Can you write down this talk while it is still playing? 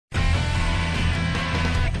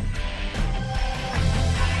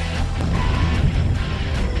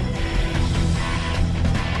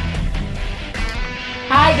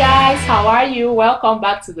guys, how are you? Welcome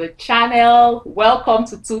back to the channel. Welcome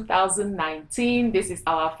to 2019. This is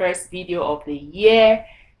our first video of the year.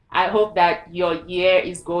 I hope that your year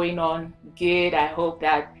is going on good. I hope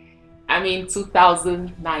that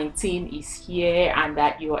 2019 is here and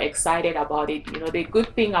that you're excited about it. You know, the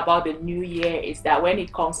good thing about the new year is that when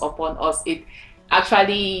it comes upon us, it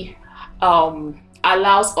actually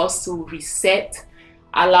allows us to reset,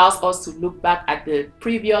 allows us to look back at the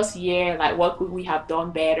previous year, like what could we have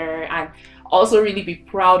done better, and also really be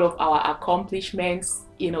proud of our accomplishments,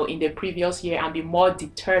 you know, in the previous year, and be more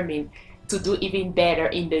determined to do even better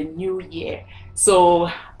in the new year. So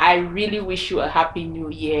I really wish you a happy new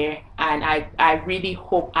year, and I really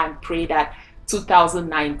hope and pray that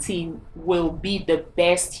 2019 will be the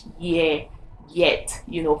best year yet,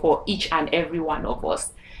 you know, for each and every one of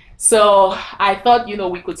us. So I thought, you know,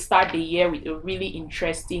 we could start the year with a really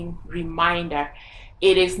interesting reminder.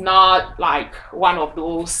 It is not like one of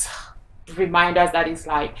those reminders that is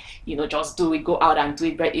like, you know, just do it, go out and do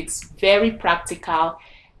it, but it's very practical,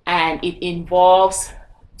 and it involves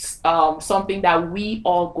something that we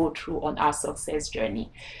all go through on our success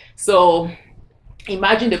journey. So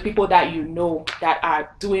imagine the people that you know that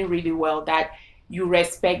are doing really well, that you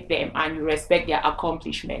respect them and you respect their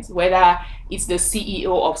accomplishments, whether it's the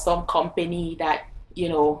CEO of some company that you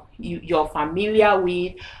know you're familiar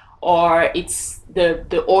with, or it's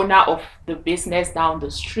the owner of the business down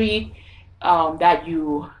the street that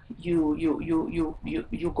you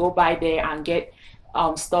go by there and get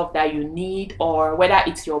stuff that you need, or whether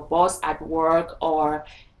it's your boss at work, or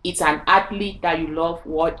it's an athlete that you love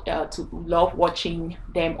watching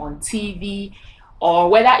them on TV, or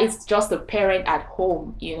whether it's just a parent at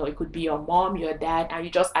home. You know, it could be your mom, your dad, and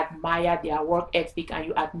you just admire their work ethic and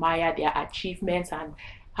you admire their achievements and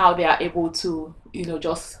how they are able to, you know,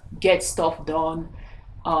 just get stuff done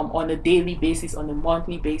on a daily basis, on a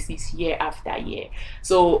monthly basis, year after year.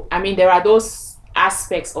 So I mean, there are those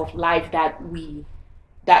aspects of life that really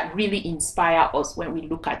inspire us. When we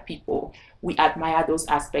look at people, we admire those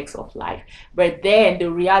aspects of life. But then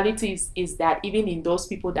the reality is that even in those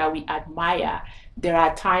people that we admire, there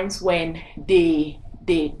are times when they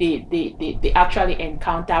actually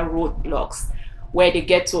encounter roadblocks, where they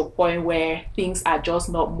get to a point where things are just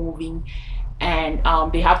not moving, and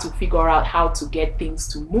they have to figure out how to get things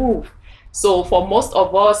to move. So for most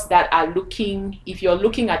of us that are looking, if you're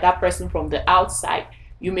looking at that person from the outside,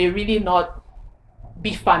 you may really not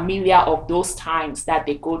be familiar of those times that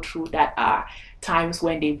they go through, that are times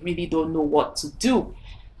when they really don't know what to do,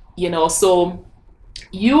 you know. So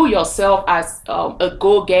you yourself, as a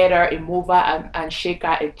go-getter, a mover and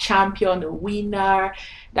shaker, a champion, a winner,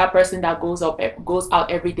 that person that goes out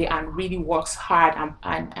every day and really works hard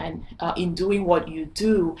and in doing what you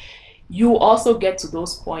do, you also get to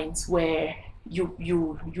those points where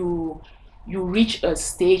you reach a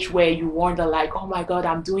stage where you wonder, like, oh my God,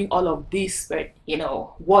 I'm doing all of this, but you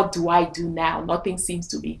know, what do I do now? Nothing seems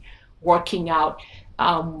to be working out.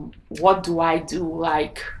 What do I do?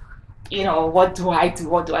 Like, you know, what do I do?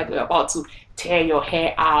 What do I do? About to tear your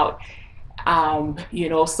hair out. You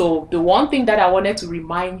know, so the one thing that I wanted to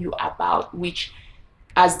remind you about, which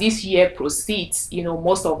as this year proceeds, you know,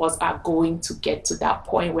 most of us are going to get to that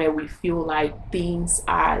point where we feel like things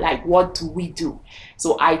are like, what do we do?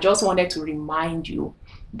 So I just wanted to remind you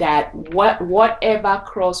that whatever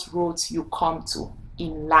crossroads you come to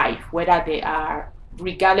in life, whether they are,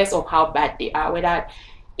 regardless of how bad they are, whether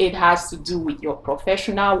it has to do with your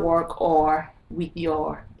professional work or with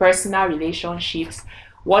your personal relationships,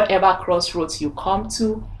 whatever crossroads you come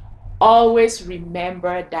to, always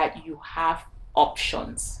remember that you have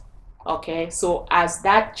options. Okay, so as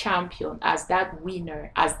that champion, as that winner,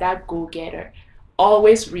 as that go-getter,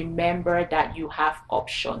 always remember that you have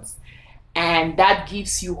options, and that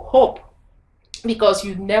gives you hope, because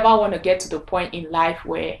you never want to get to the point in life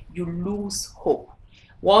where you lose hope.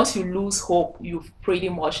 Once you lose hope, you've pretty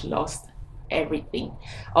much lost everything.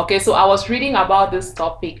 Okay, so I was reading about this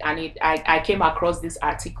topic, and I came across this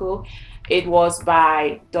article. It was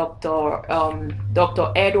by Dr.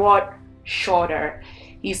 Edward Shorter.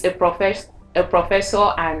 He's a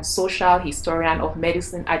professor and social historian of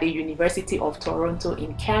medicine at the University of Toronto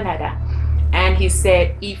in Canada. And he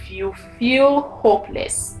said, if you feel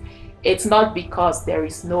hopeless, it's not because there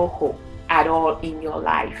is no hope at all in your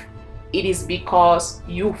life. It is because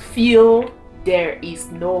you feel there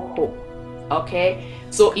is no hope. Okay,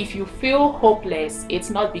 so if you feel hopeless, it's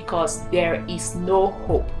not because there is no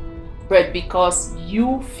hope, but because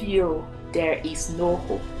you feel there is no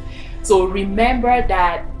hope. So remember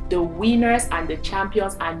that the winners and the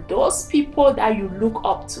champions and those people that you look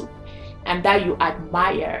up to and that you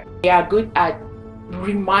admire, they are good at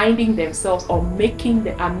reminding themselves or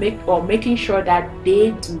making sure that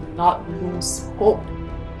they do not lose hope.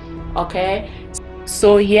 Okay,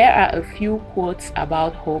 so here are a few quotes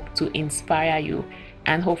about hope to inspire you,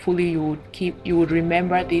 and hopefully you would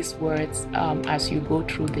remember these words as you go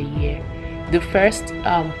through the year. The first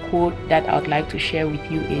quote that I would like to share with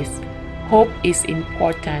you is, hope is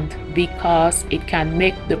important because it can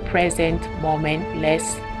make the present moment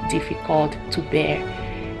less difficult to bear.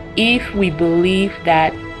 If we believe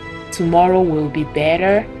that tomorrow will be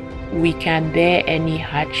better, we can bear any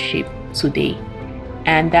hardship today.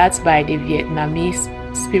 And that's by the Vietnamese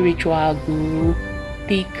spiritual guru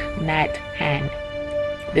Thich Nhat Hanh.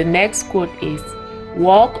 The next quote is,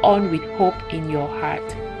 walk on with hope in your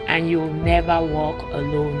heart and you'll never walk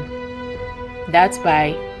alone. That's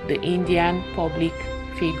by the Indian public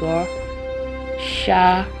figure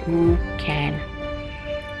Shah Rukh Khan.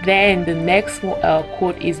 Then the next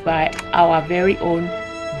quote is by our very own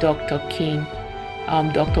Dr. King,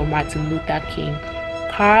 Dr. Martin Luther King.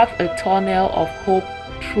 Carve a tunnel of hope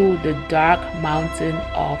through the dark mountain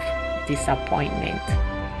of disappointment.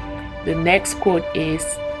 The next quote is,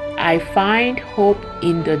 I find hope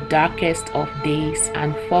in the darkest of days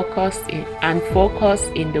and focus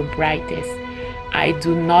in the brightest. I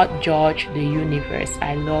do not judge the universe.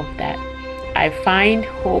 I love that. I find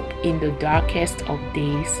hope in the darkest of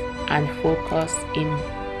days and focus in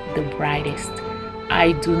the brightest.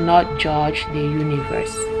 I do not judge the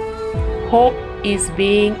universe. Hope is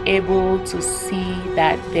being able to see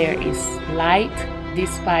that there is light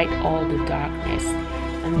despite all the darkness.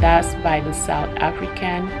 And that's by the South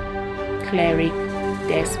African cleric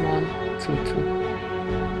Desmond Tutu.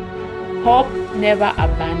 Hope never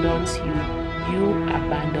abandons you, you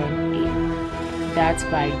abandon it. That's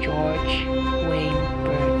by George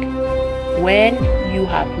Weinberg. When you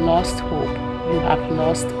have lost hope, you have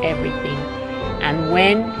lost everything. And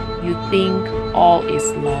when you think all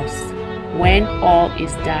is lost, when all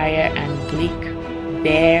is dire and bleak,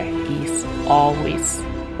 there is always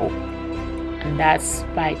hope. And that's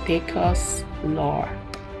by Thacker's Law.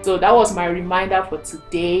 So that was my reminder for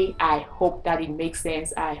today. I hope that it makes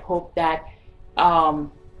sense. I hope that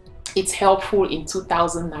it's helpful in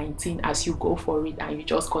 2019 as you go for it and you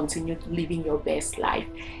just continue living your best life.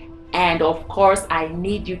 And of course, I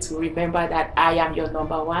need you to remember that I am your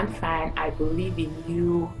 #1 fan. I believe in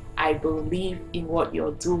you. I believe in what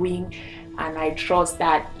you're doing. And I trust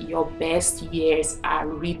that your best years are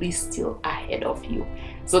really still ahead of you.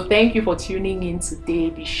 So thank you for tuning in today.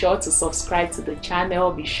 Be sure to subscribe to the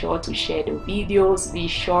channel. Be sure to share the videos. Be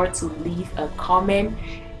sure to leave a comment.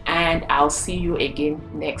 And I'll see you again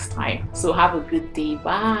next time. So have a good day.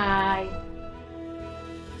 Bye.